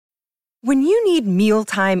When you need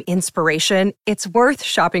mealtime inspiration, it's worth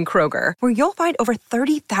shopping Kroger, where you'll find over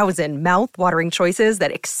 30,000 mouth-watering choices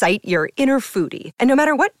that excite your inner foodie. And no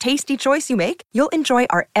matter what tasty choice you make, you'll enjoy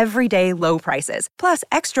our everyday low prices, plus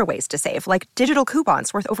extra ways to save, like digital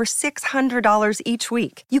coupons worth over $600 each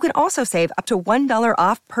week. You can also save up to $1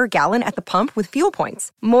 off per gallon at the pump with fuel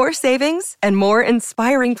points. More savings and more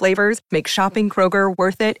inspiring flavors make shopping Kroger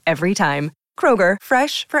worth it every time. Kroger,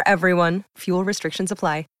 fresh for everyone. Fuel restrictions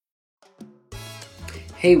apply.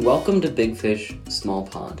 Hey, welcome to Big Fish, Small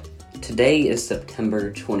Pond. Today is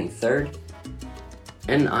September 23rd,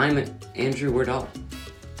 and I'm Andrew Wardall.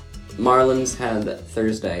 Marlins had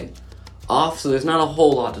Thursday off, so there's not a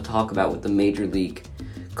whole lot to talk about with the Major League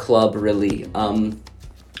club, really.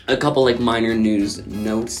 A couple minor news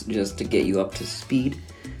notes just to get you up to speed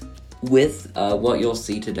with what you'll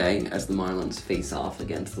see today as the Marlins face off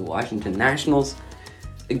against the Washington Nationals,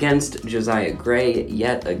 against Josiah Gray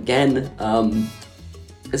yet again.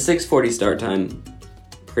 A 6:40 start time,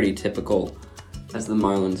 pretty typical as the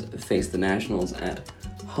Marlins face the Nationals at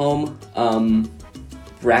home.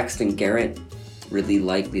 Braxton Garrett, really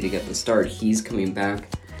likely to get the start. He's coming back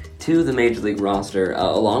to the Major League roster,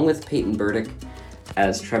 along with Peyton Burdick,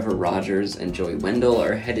 as Trevor Rogers and Joey Wendle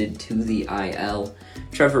are headed to the IL.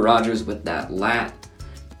 Trevor Rogers with that lat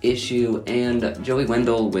issue, and Joey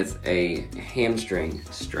Wendle with a hamstring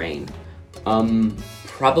strain.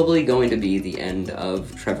 Probably going to be the end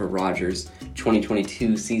of Trevor Rogers'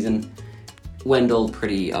 2022 season. Wendle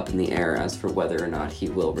pretty up in the air as for whether or not he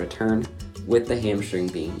will return, with the hamstring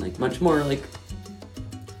being much more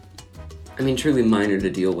truly minor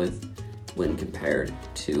to deal with when compared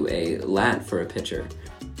to a lat for a pitcher.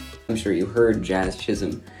 I'm sure you heard Jazz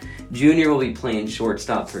Chisholm Jr. will be playing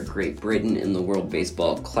shortstop for Great Britain in the World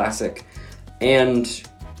Baseball Classic, and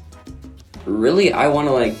really I want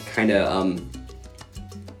to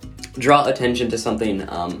draw attention to something.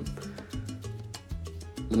 The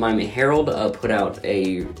Miami Herald put out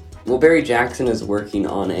Barry Jackson is working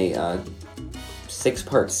on a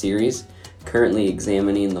 6-part series currently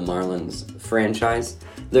examining the Marlins franchise.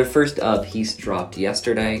 Their first piece dropped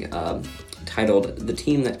yesterday, titled "The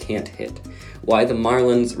Team That Can't Hit: Why the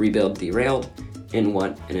Marlins Rebuild Derailed and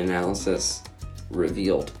What an Analysis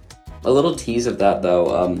Revealed." A little tease of that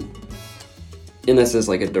though, and this is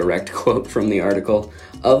a direct quote from the article: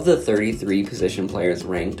 of the 33 position players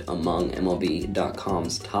ranked among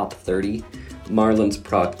MLB.com's top 30 Marlins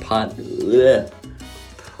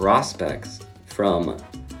prospects from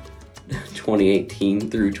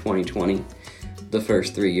 2018 through 2020, the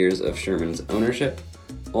first 3 years of Sherman's ownership,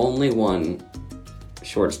 only one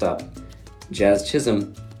shortstop, Jazz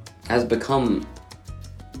Chisholm, has become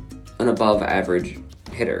an above-average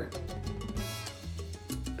hitter.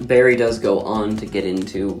 Barry does go on to get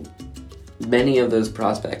into many of those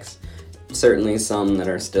prospects, certainly some that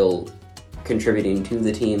are still contributing to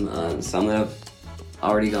the team, some that have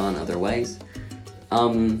already gone other ways.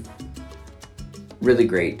 Really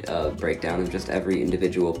great breakdown of just every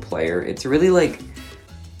individual player. It's really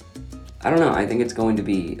I think it's going to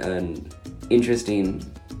be an interesting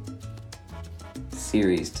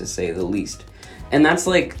series, to say the least. And that's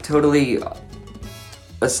totally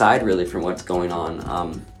aside really from what's going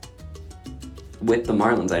on with the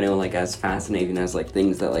Marlins. I know as fascinating as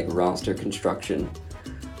things that roster construction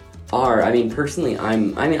are. Personally,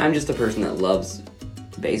 I'm just a person that loves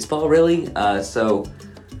baseball, really. So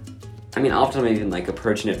often I'm even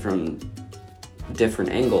approaching it from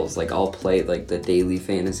different angles. I'll play the daily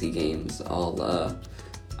fantasy games.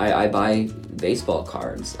 I buy baseball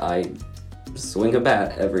cards. I swing a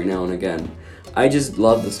bat every now and again. I just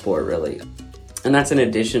love the sport, really. And that's in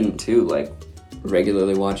addition to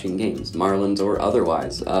regularly watching games, Marlins or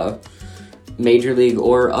otherwise, Major League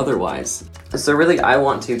or otherwise. So really, I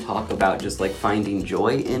want to talk about just finding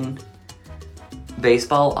joy in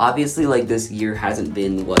baseball. Obviously, this year hasn't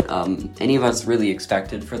been what any of us really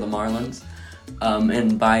expected for the Marlins.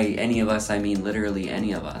 And by any of us, I mean literally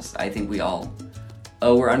any of us. I think we all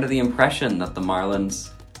were under the impression that the Marlins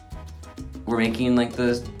were making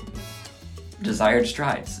the desired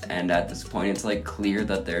strides. And at this point, it's clear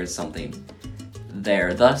that there's something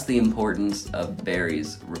there. Thus the importance of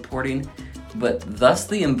Barry's reporting, but thus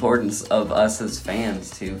the importance of us as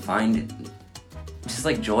fans to find just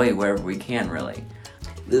joy wherever we can, really.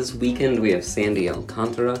 This weekend we have Sandy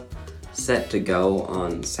Alcantara set to go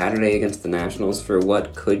on Saturday against the Nationals for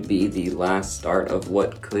what could be the last start of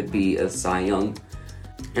what could be a Cy Young.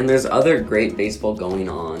 And there's other great baseball going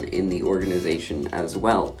on in the organization as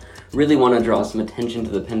well. Really want to draw some attention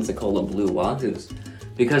to the Pensacola Blue Wahoos,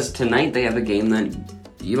 because tonight they have a game that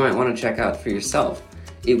you might want to check out for yourself.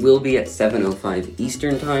 It will be at 7:05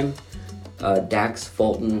 Eastern Time. Dax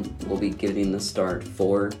Fulton will be getting the start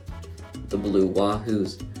for the Blue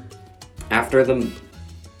Wahoos after the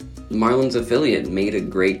Marlins affiliate made a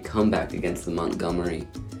great comeback against the Montgomery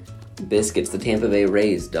Biscuits, the Tampa Bay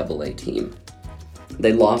Rays AA team.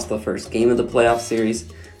 They lost the first game of the playoff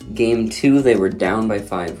series. Game 2, they were down by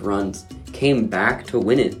 5 runs, came back to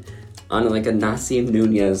win it on like a Nasim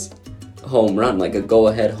Nunez home run, like a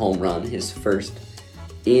go-ahead home run, his first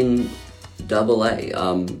in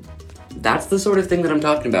AA. That's the sort of thing that I'm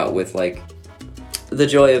talking about with like the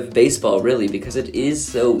joy of baseball, really, because it is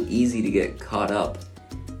so easy to get caught up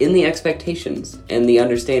in the expectations and the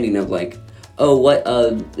understanding of like, oh, what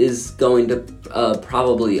is going to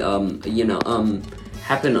probably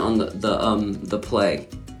happen on the play.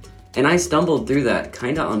 And I stumbled through that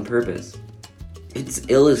kind of on purpose. It's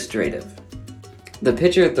illustrative. The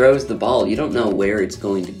pitcher throws the ball, you don't know where it's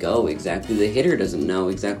going to go exactly. The hitter doesn't know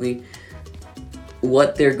exactly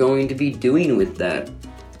what they're going to be doing with that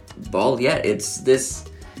ball yet. It's this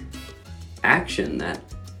action that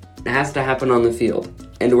has to happen on the field.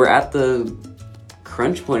 And we're at the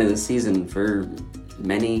crunch point of the season for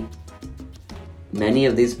many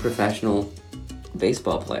of these professional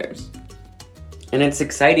baseball players. And it's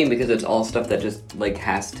exciting because it's all stuff that just like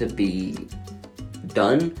has to be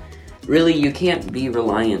done. Really, you can't be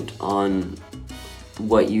reliant on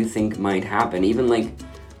what you think might happen. Even like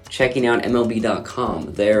checking out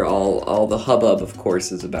MLB.com, there all the hubbub, of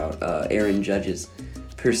course, is about Aaron Judge's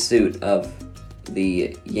pursuit of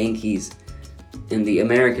the Yankees in the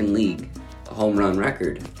American League home run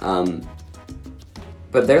record.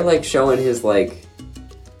 But they're like showing his like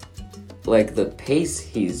the pace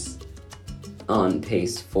he's on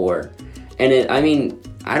pace for. And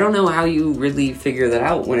I don't know how you really figure that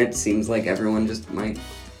out when it seems like everyone just might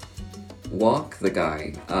walk the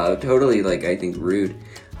guy. Totally, like, I think rude.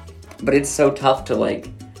 But it's so tough to, like,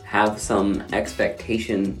 have some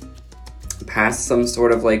expectation past some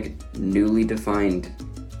sort of, like, newly defined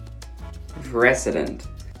precedent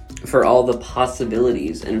for all the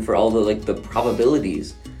possibilities and for all the, like, the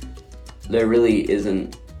probabilities. There really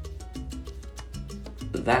isn't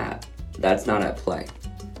that. That's not at play.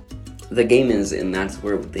 The game is, and that's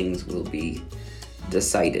where things will be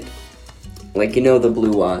decided. Like, the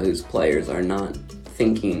Blue Wahoos players are not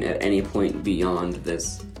thinking at any point beyond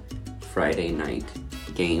this Friday night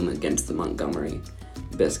game against the Montgomery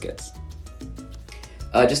Biscuits.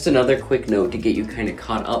 Just another quick note to get you kind of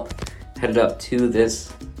caught up, headed up to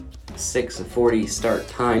this 6:40 start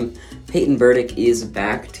time. Peyton Burdick is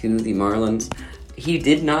back to the Marlins. He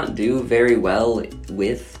did not do very well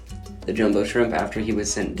with the Jumbo Shrimp after he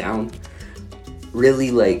was sent down.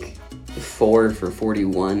 Really, 4 for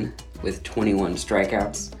 41 with 21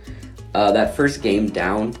 strikeouts. That first game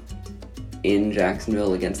down in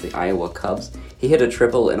Jacksonville against the Iowa Cubs, he hit a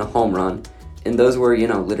triple and a home run, and those were,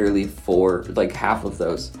 literally half of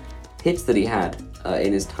those hits that he had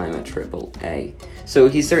in his time at Triple-A. So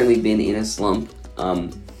he's certainly been in a slump.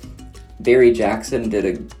 Barry Jackson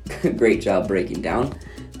did a great job breaking down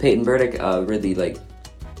Peyton Burdick, really,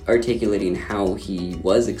 articulating how he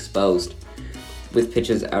was exposed with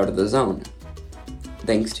pitches out of the zone,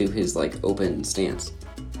 thanks to his, open stance.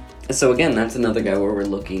 So again, that's another guy where we're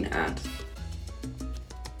looking at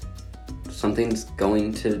something's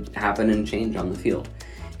going to happen and change on the field.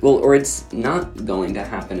 Well, or it's not going to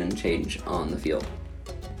happen and change on the field.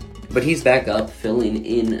 But he's back up, filling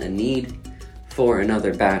in a need for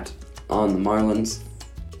another bat on the Marlins.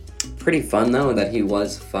 Pretty fun, though, that he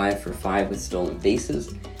was 5 for 5 with stolen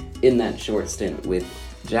bases in that short stint with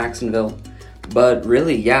Jacksonville. But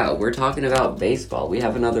really, yeah, we're talking about baseball. We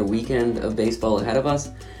have another weekend of baseball ahead of us,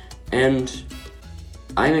 and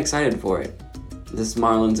I'm excited for it. This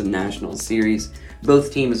Marlins and Nationals series,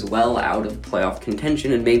 both teams well out of playoff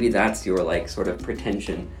contention, and maybe that's your, sort of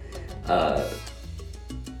pretension to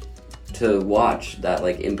watch, that,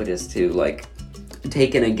 impetus to,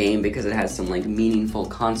 take in a game because it has some, meaningful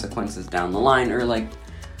consequences down the line, or,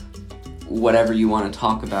 whatever you want to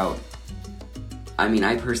talk about. I mean,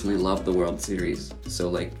 I personally love the World Series,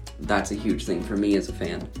 so, that's a huge thing for me as a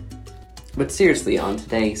fan. But seriously, on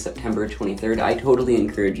today, September 23rd, I totally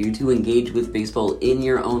encourage you to engage with baseball in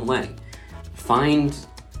your own way. Find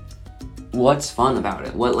what's fun about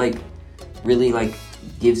it, what, really,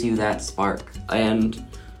 gives you that spark, and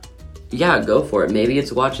yeah, go for it. Maybe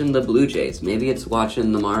it's watching the Blue Jays, maybe it's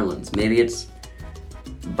watching the Marlins, maybe it's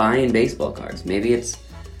buying baseball cards, maybe it's,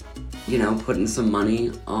 putting some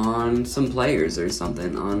money on some players or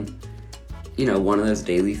something on, one of those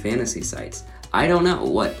daily fantasy sites. I don't know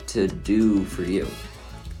what to do for you.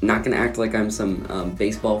 I'm not going to act like I'm some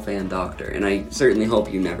baseball fan doctor, and I certainly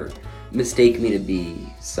hope you never mistake me to be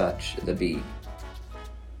such, to be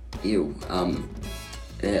you.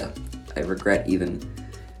 Yeah, I regret even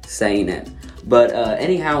saying it. But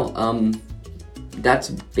anyhow, that's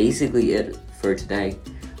basically it for today.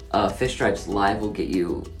 Fish Stripes Live will get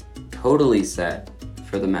you totally set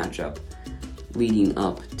for the matchup leading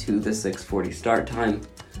up to the 6:40 start time.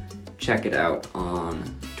 Check it out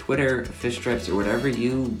on Twitter, Fish Stripes, or whatever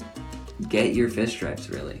you get your Fish Stripes,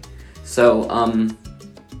 really. So,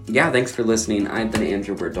 yeah, thanks for listening. I've been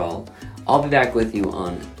Andrew Berdahl. I'll be back with you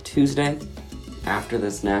on Tuesday after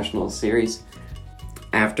this National Series,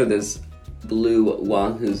 after this Blue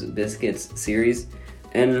Wahoo's Biscuits series,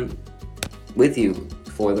 and with you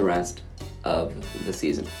for the rest of the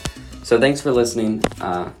season. So thanks for listening.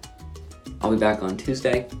 I'll be back on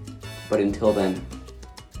Tuesday, but until then,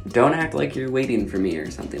 don't act like you're waiting for me or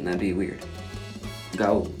something. That'd be weird.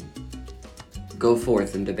 Go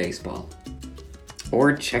forth into baseball.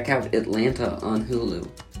 Or check out Atlanta on Hulu.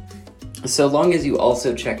 So long as you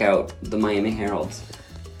also check out the Miami Herald's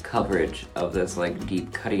coverage of this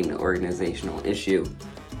deep cutting organizational issue.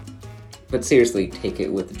 But seriously, take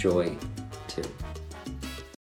it with joy.